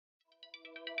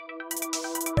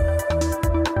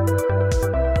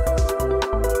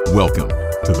Welcome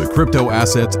to the Crypto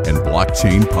Assets and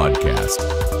Blockchain Podcast.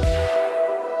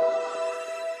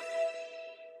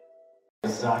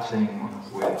 Starting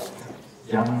with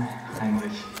Jan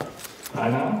Heinrich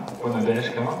Reiner from the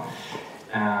Dashco.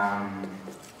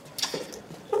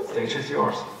 Stage is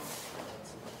yours.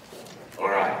 All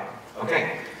right.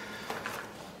 Okay.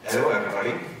 Hello,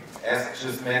 everybody. As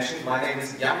just mentioned, my name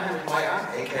is Jan Heinrich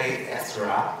Reiner, aka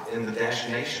Ezra, in the Dash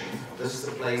Nation. This is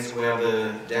the place where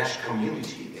the Dash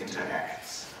community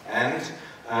interacts. And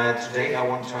today I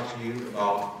want to talk to you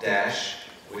about Dash,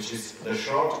 which is the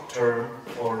short term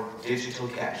for digital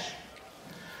cash.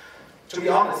 To be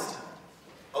honest,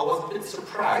 I was a bit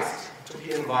surprised to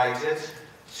be invited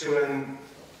to an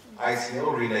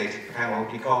ICO-related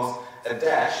panel because at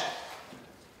Dash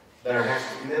there has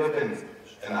never been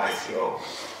an ICO,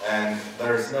 and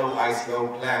there is no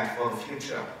ICO planned for the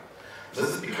future. This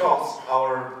is because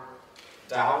our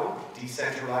DAO,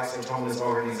 Decentralized Autonomous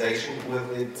Organization,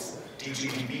 with its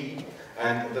DGDB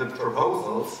and the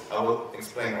proposals, I will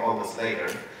explain all this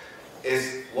later,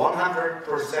 is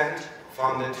 100%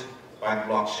 funded by the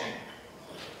blockchain.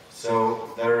 So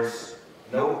there's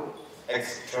no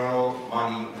external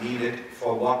money needed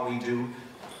for what we do,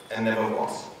 and never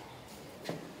was.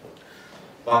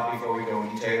 But before we go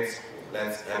in details,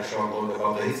 let's have a short look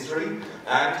about the history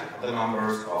and the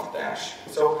numbers of Dash.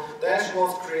 So Dash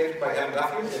was created by Adam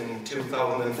Duffy in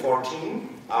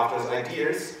 2014 after his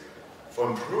ideas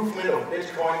for improvement of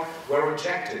Bitcoin were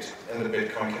rejected in the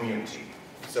Bitcoin community.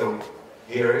 So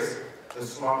here is the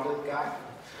smart little guy.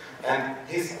 And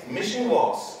his mission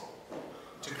was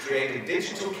to create a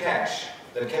digital cash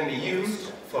that can be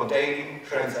used for daily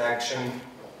transaction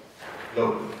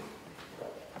locally.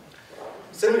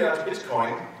 Similar to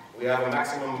Bitcoin, we have a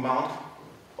maximum amount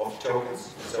of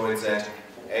tokens, so it's at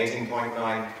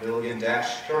 18.9 billion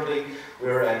Dash. Currently,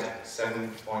 we're at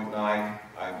 7.9.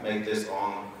 I made this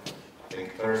on, I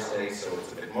think, Thursday, so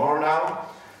it's a bit more now.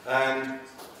 And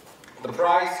the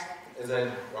price is at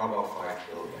around about 5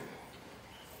 billion.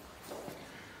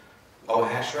 Our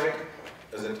hash rate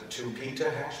is at 2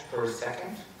 petahash per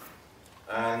second.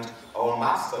 And our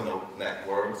masternode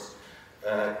networks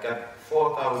got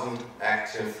 4,000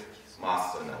 active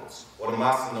masternodes. What a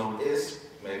masternode is,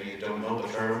 maybe you don't know the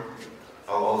term,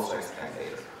 I'll also explain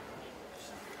later.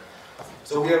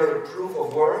 So we are a proof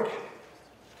of work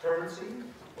currency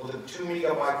with a 2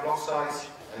 megabyte block size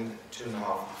and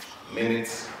 2.5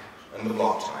 minutes in the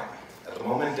block time. At the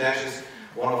moment, Dash is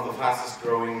one of the fastest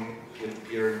growing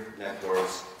peer-to-peer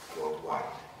networks worldwide.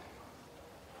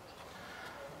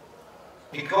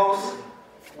 Because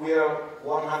we are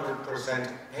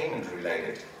 100% payment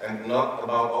related and not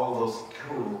about all those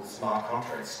cool smart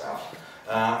contract stuff.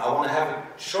 I want to have a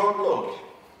short look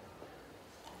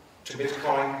to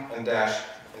Bitcoin and Dash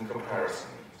in comparison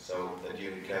so that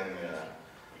you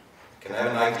can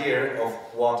have an idea of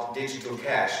what digital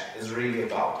cash is really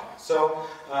about. So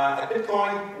at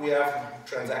Bitcoin we have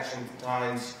transaction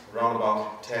times around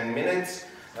about 10 minutes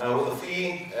with a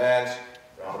fee at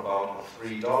around about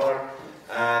 $3.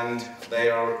 And they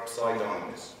are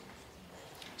pseudonymous.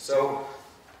 So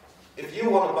if you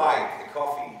want to buy a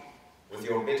coffee with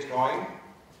your Bitcoin,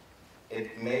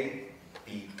 it may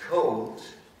be cold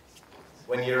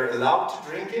when you're allowed to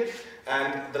drink it,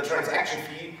 and the transaction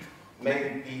fee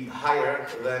may be higher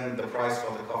than the price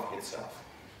for the coffee itself.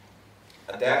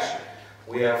 At Dash,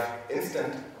 we have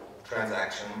instant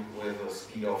transaction with a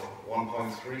speed of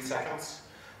 1.3 seconds,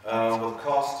 with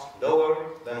cost lower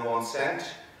than 1 cent.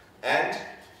 And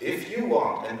if you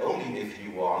want, and only if you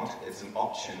want, it's an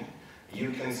option, you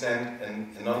can send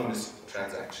an anonymous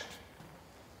transaction.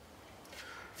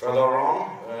 Further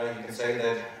on, you can say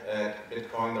that at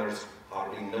Bitcoin there's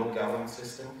hardly no governance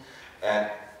system.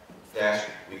 At Dash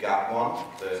we got one,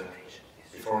 the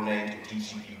before named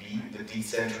DGDB, the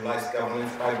Decentralized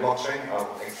Governance by Blockchain.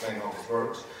 I'll explain how this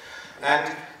works.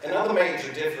 And another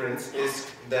major difference is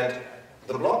that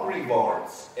the block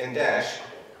rewards in Dash,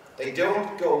 they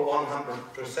don't go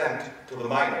 100% to the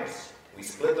miners. We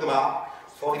split them up,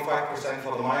 45%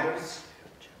 for the miners,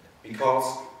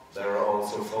 because there are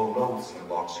also full nodes in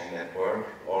the blockchain network,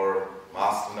 or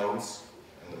master nodes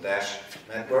in the Dash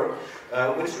network,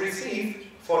 which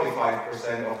receive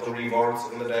 45% of the rewards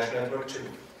in the Dash network too.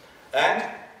 And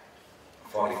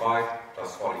 45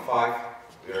 plus 45,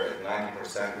 we're at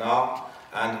 90% now,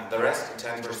 and the rest,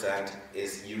 10%,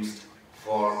 is used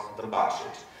for the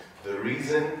budget. The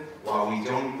reason why we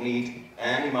don't need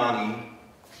any money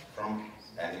from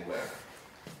anywhere.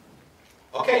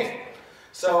 Okay,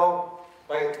 so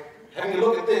by having a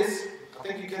look at this, I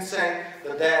think you can say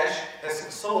that Dash has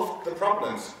solved the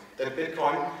problems that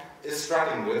Bitcoin is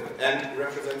struggling with and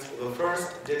represents the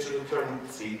first digital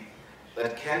currency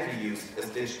that can be used as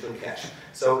digital cash.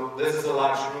 So this is a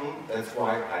large room, that's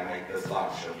why I make this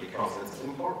larger, because it's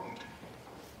important.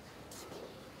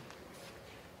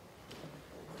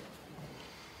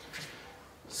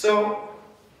 So,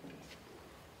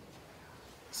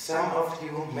 some of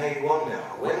you may wonder,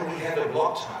 when we had a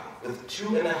block time with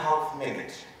 2.5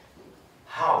 minutes,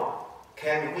 how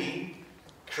can we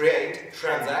create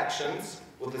transactions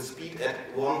with a speed at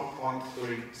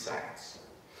 1.3 seconds?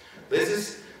 This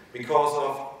is because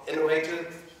of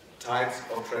innovative types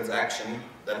of transaction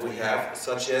that we have,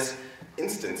 such as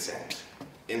instant send.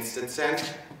 Instant send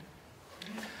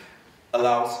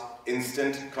allows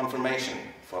instant confirmation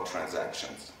for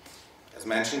transactions. As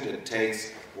mentioned, it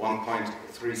takes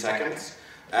 1.3 seconds,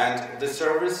 and the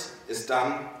service is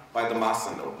done by the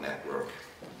masternode network.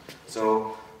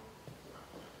 So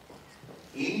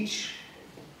each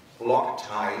block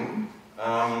time,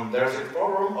 there's a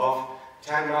quorum of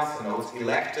 10 masternodes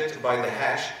elected by the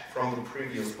hash from the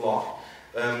previous block,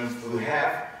 who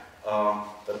have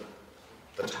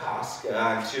the task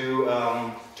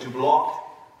to block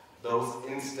those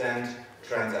instant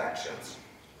transactions.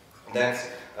 That's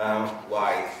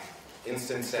why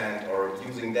instant send or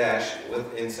using Dash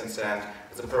with instant send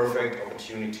is a perfect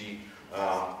opportunity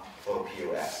for the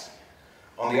POS.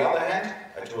 On the other hand,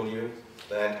 I told you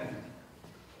that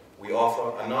we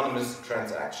offer anonymous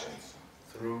transactions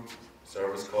through a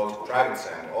service called Private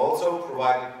Send, also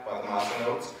provided by the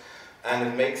masternodes, and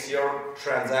it makes your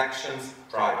transactions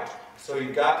private. So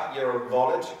you got your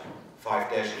wallet, 5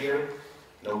 dash here,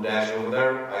 no dash over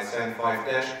there, I send 5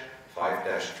 dash, 5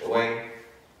 dash away,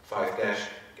 5 dash,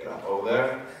 get up over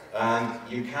there, and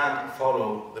you can't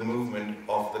follow the movement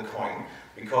of the coin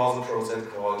because of the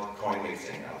process called coin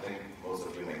mixing. I think most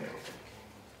of you may know.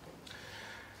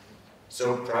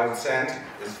 So Private Send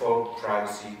is for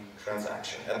privacy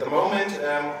transaction. At the moment,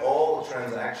 all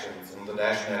transactions in the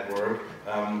Dash network,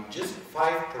 just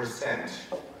 5%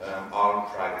 are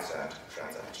Private Send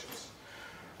transactions.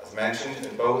 As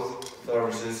mentioned, both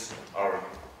services are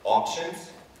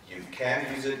options. You can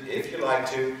use it if you like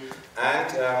to, and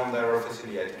they're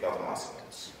affiliated by the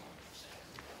masternodes.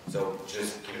 So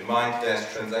just keep in mind,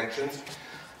 Dash transactions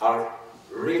are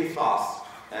really fast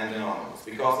and anonymous,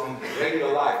 because in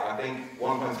regular life, I think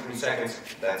 1.3 seconds,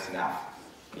 that's enough.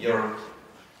 Your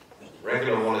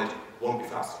regular wallet won't be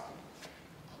faster.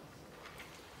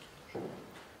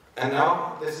 And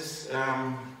now, this is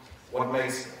what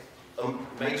makes a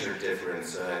major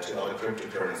difference to other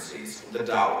cryptocurrencies. The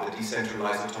DAO, the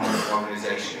Decentralized Autonomous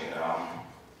Organization.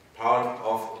 Part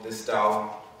of this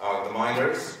DAO are the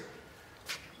miners.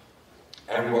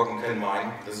 Everyone can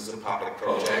mine. This is a public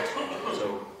project,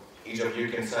 so each of you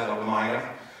can set up a miner.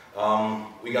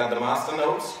 We got the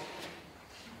masternodes,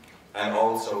 and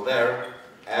also there,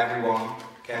 everyone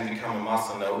can become a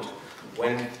masternode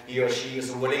when he or she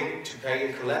is willing to pay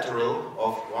a collateral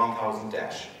of 1,000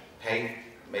 Dash. Pay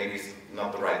maybe is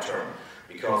not the right term,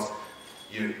 because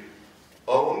you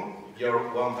own your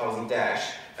 1,000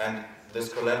 Dash, and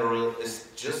this collateral is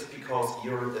just because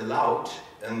you're allowed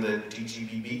in the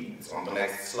DGBB, it's on the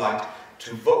next slide,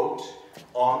 to vote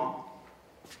on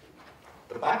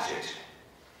the budget,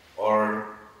 or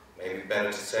maybe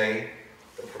better to say,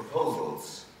 the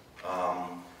proposals,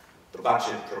 the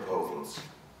budget proposals.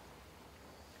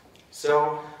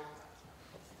 So,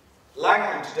 like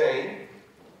I'm today,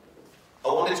 I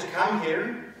wanted to come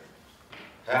here,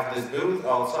 have this booth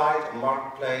outside on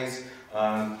Marketplace,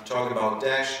 talk about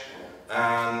Dash,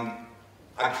 and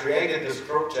I created this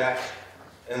project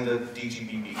in the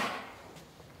DGBB.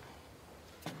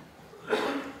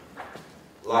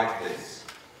 Like this.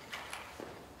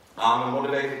 I'm a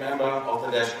motivated member of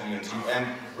the Dash community, and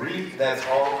really that's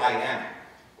all I am.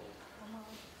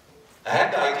 I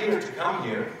had the idea to come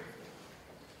here,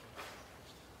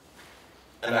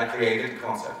 and I created the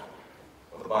concept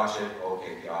of the budget, all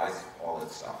KPIs, all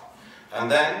that stuff. And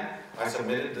then I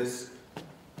submitted this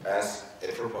as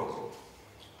a proposal.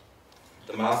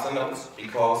 The masternodes,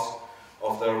 because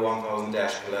of their 1,000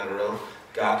 Dash collateral,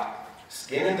 got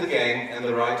skin in the game and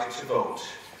the right to vote,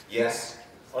 yes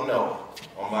or no,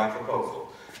 on my proposal.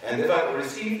 And if I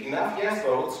receive enough yes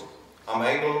votes, I'm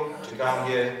able to come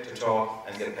here to talk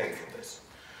and get paid for this.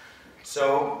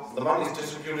 So the money is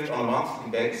distributed on a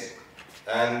monthly basis,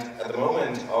 and at the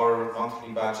moment our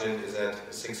monthly budget is at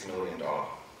 $6 million round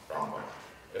about.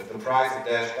 If the price of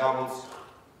Dash doubles,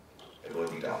 it will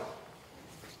be double.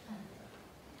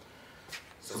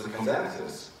 So the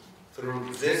consensus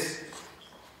through this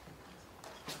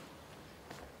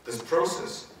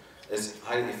process is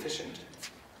highly efficient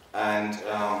and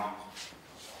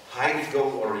highly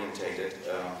goal-orientated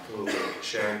through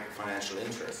shared financial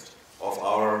interest of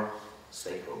our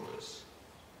stakeholders.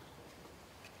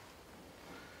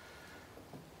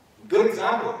 A good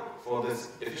example for this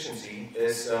efficiency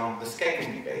is the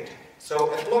scaling debate.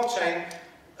 So at blockchain,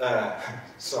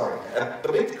 at the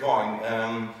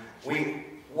Bitcoin, we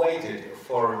waited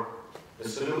for the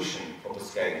solution for the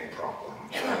scaling problem.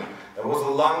 There was a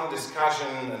long discussion,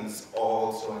 and it's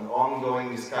also an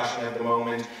ongoing discussion at the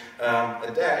moment.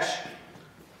 At Dash,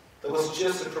 there was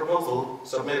just a proposal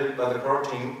submitted by the core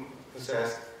team who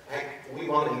says, hey, we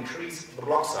want to increase the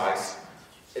block size.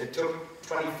 It took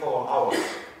 24 hours,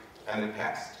 and it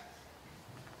passed.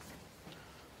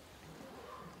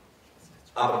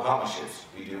 Other partnerships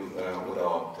we do with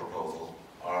our proposal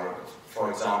are,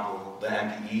 for example, the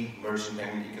MPE, Merchant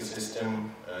Payment Ecosystem.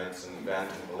 It's an event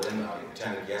in Berlin I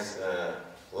attended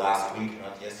last week,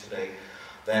 not yesterday.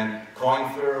 Then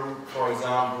CoinFirm, for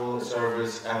example, a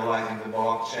service analyzing the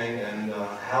blockchain and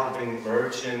helping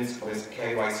merchants with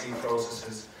KYC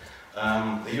processes.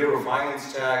 The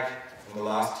Eurofinance Tag from the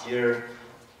last year.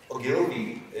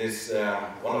 Ogilvy is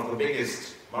one of the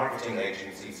biggest marketing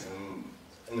agencies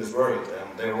in this world,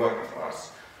 and they're working for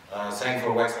us. Same for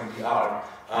Wexman PR.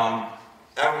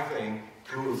 Everything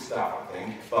cool stuff, I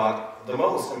think, but the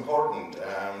most important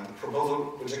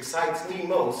proposal which excites me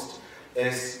most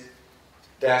is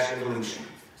Dash Evolution.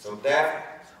 So Dash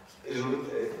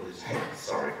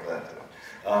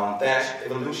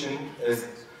Evolution is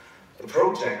a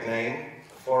project name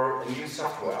for a new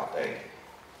software update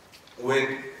with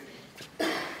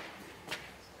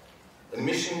a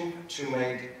mission to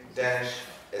make Dash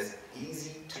as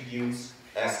easy to use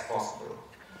as possible.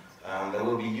 There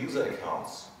will be user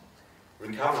accounts,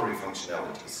 recovery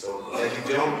functionalities, so that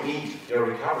you don't need your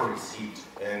recovery seat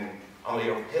under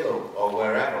your pillow or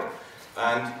wherever,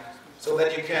 and so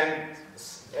that you can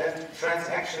add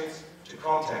transactions to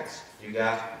contacts you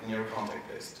got in your contact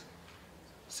list.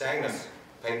 Same as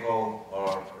PayPal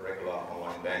or regular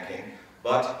online banking,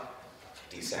 but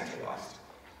decentralized.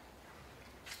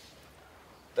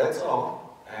 That's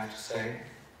all I have to say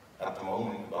at the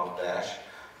moment about Dash.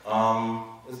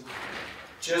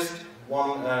 Just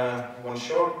one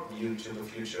short view to the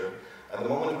future. At the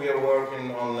moment we are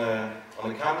working on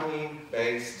a company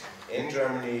based in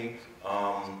Germany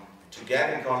to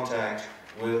get in contact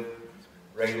with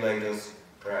regulators,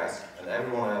 press, and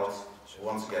everyone else who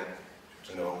wants to get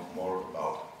to know more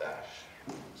about Dash.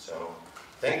 So,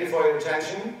 thank you for your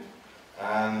attention,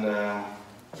 and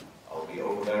I'll be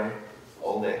over there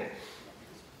all day.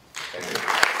 Thank you.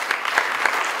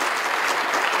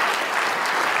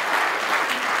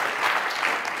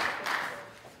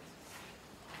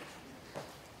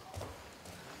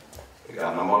 We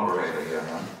got no moderator here,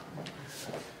 huh?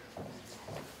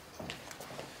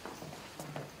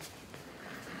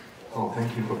 Oh,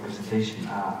 thank you for the presentation.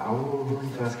 I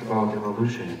wanted to ask about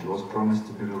Evolution. It was promised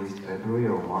to be released February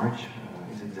or March.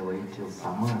 Is it delayed till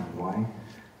summer, and why?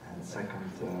 And second,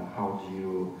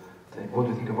 what do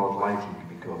you think about Lightning?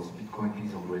 Because Bitcoin fee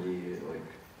is already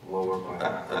lower by...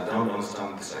 I don't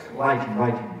understand the second one.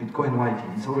 Lightning, Bitcoin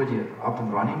Lightning. It's already up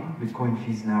and running. Bitcoin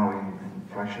fees now in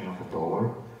fraction of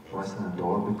 $1, less than $1.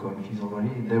 Bitcoin fees already.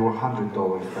 They were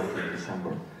 $100 back in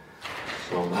December.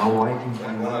 So now Lightning...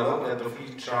 When I looked at the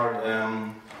fee chart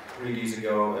 3 days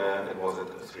ago, it was at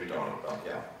 $3, but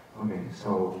yeah. Okay,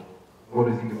 so what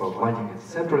do you think about Lightning? It's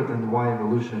separate, and why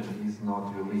Evolution is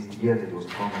not released yet? It was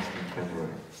promised in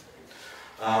February.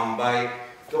 By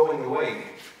going away,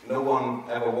 no one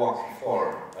ever walked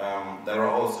before. There are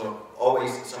also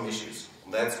always some issues.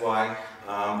 That's why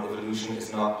Evolution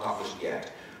is not published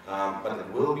yet. But it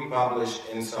will be published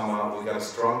in summer. We've got a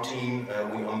strong team.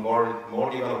 We onboarded more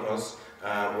developers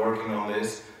working on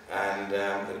this, and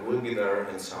it will be there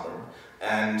in summer.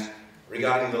 And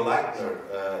regarding the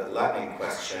Lightning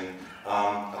question,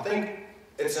 I think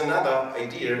it's another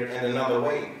idea and another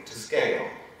way to scale.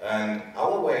 And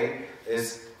our way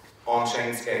is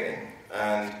on-chain scaling.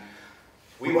 And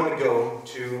we want to go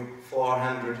to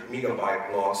 400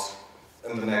 megabyte blocks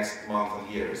in the next month and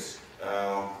years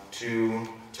to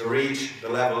reach the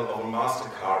level of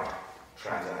MasterCard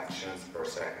transactions per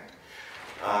second.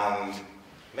 And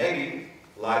maybe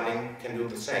Lightning can do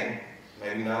the same,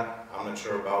 maybe not, I'm not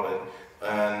sure about it,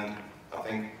 and I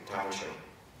think time will show.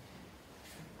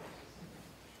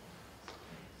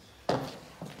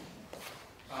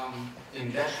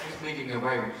 In Dash making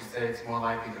away, would you say it's more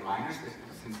likely the miners,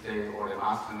 since they or the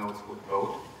master nodes would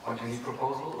vote on any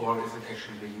proposal, or is it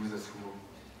actually the users who,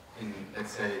 in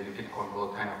let's say the Bitcoin will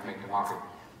kind of make the market?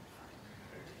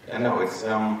 Yeah, no, it's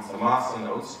the master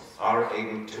nodes are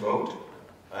able to vote,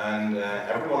 and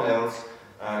everyone else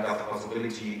got the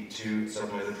possibility to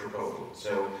submit a proposal.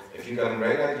 So if you got a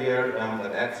great idea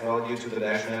that adds value to the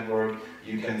Dash network,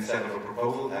 you can set up a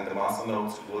proposal and the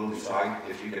masternodes will decide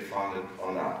if you get funded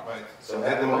or not. Right. So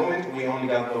at the moment we only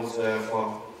got those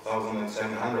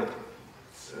 4,700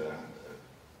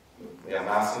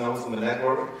 masternodes in the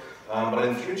network. But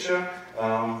in future,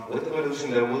 with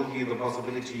Evolution, there will be the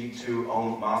possibility to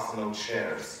own masternode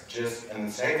shares, just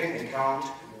a saving account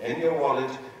in your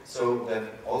wallet, so that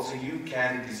also you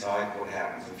can decide what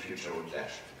happens in future with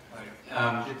Dash.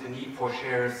 Did the need for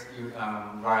shares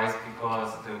rise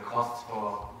because the costs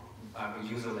for a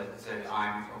user, let's say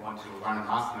I want to run a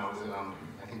masternode,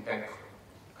 I think back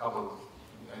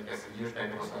years back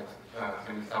it was like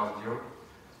 20,000 euro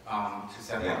to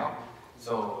set it up.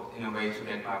 So in a way to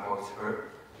get my voice heard.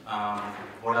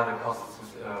 What are the costs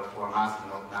for a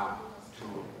masternode now to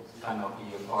kind of be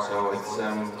a part so of it's,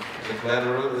 the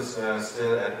collateral is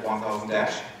still at 1,000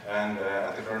 Dash, and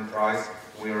at the current price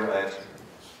we're at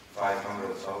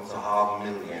 500, so it's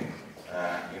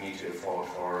 $500,000 you need to afford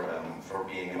for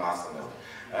being a masternode.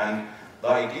 And the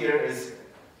idea is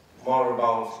more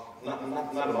about, not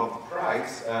about the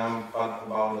price, but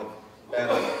about the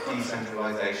better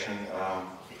decentralization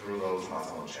through those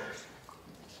masternode shares.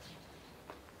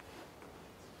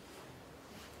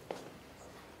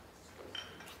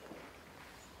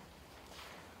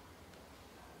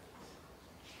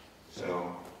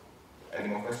 So, any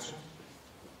more questions?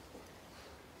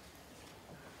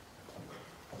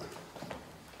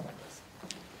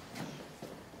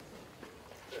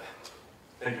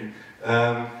 Thank you.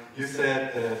 You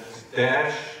said that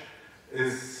Dash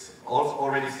is also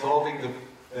already solving the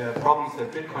problems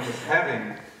that Bitcoin is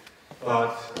having,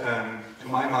 but to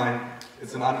my mind,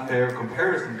 it's an unfair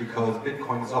comparison because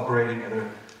Bitcoin is operating at a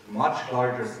much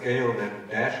larger scale than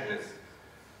Dash is.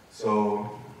 So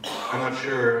I'm not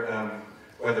sure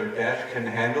whether Dash can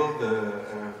handle the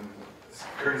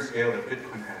current scale that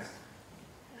Bitcoin has.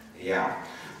 Yeah.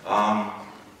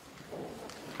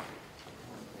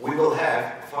 We will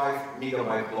have 5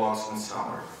 megabyte blocks in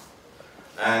summer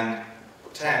and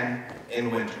 10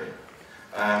 in winter.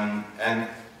 And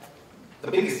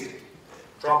the biggest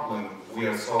problem we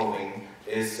are solving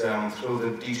is through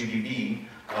the DGBB,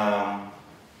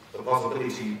 the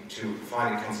possibility to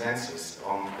find a consensus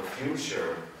on the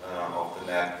future of the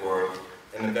network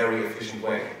in a very efficient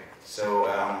way. So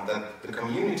that the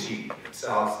community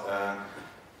itself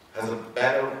has a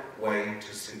better way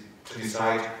to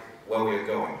decide where we are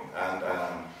going. And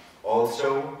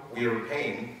also, we are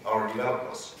paying our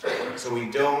developers. So we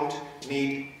don't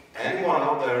need anyone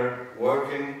out there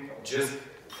working just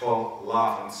for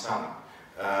love and sun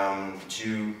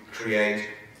to create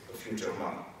the future of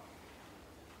money.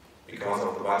 Because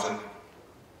of the budget,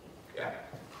 yeah.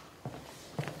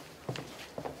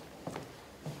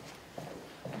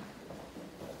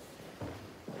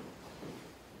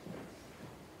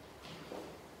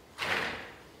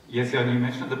 Yes, Jan, you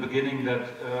mentioned at the beginning that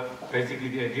basically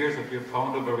the ideas of your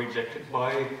founder were rejected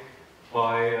by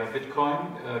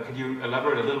Bitcoin. Can you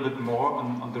elaborate a little bit more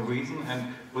on the reason,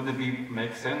 and wouldn't it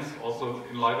make sense also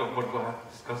in light of what we have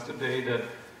discussed today that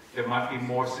there might be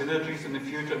more synergies in the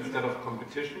future instead of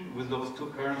competition with those two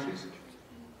currencies?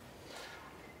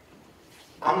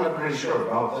 I'm not really sure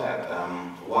about that,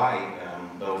 why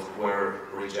those were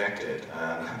rejected.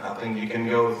 I think you can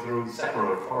go through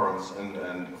several forums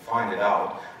and find it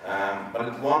out. But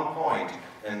at one point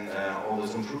in all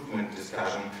this improvement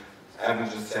discussion, Evan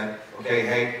just said, okay,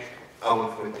 hey, I will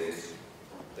quit this.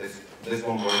 This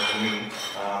won't work for me.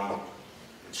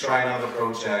 Try another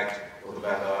project with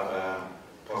better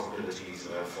possibilities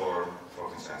for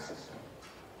consensus.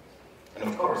 And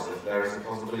of course, if there is a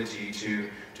possibility to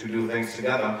do things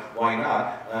together, why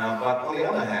not? But on the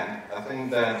other hand, I think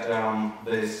that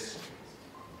this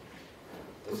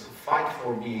fight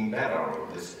for being better, or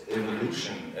this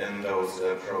evolution in those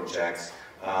projects,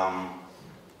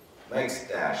 makes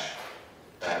Dash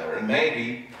better. And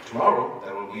maybe tomorrow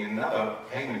there will be another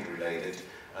payment-related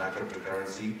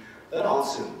cryptocurrency that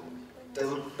also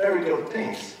does very good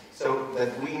things, so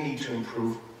that we need to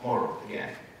improve more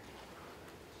again.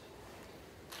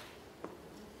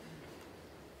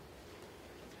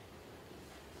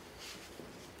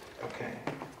 Okay.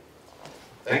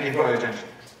 Thank you for your attention.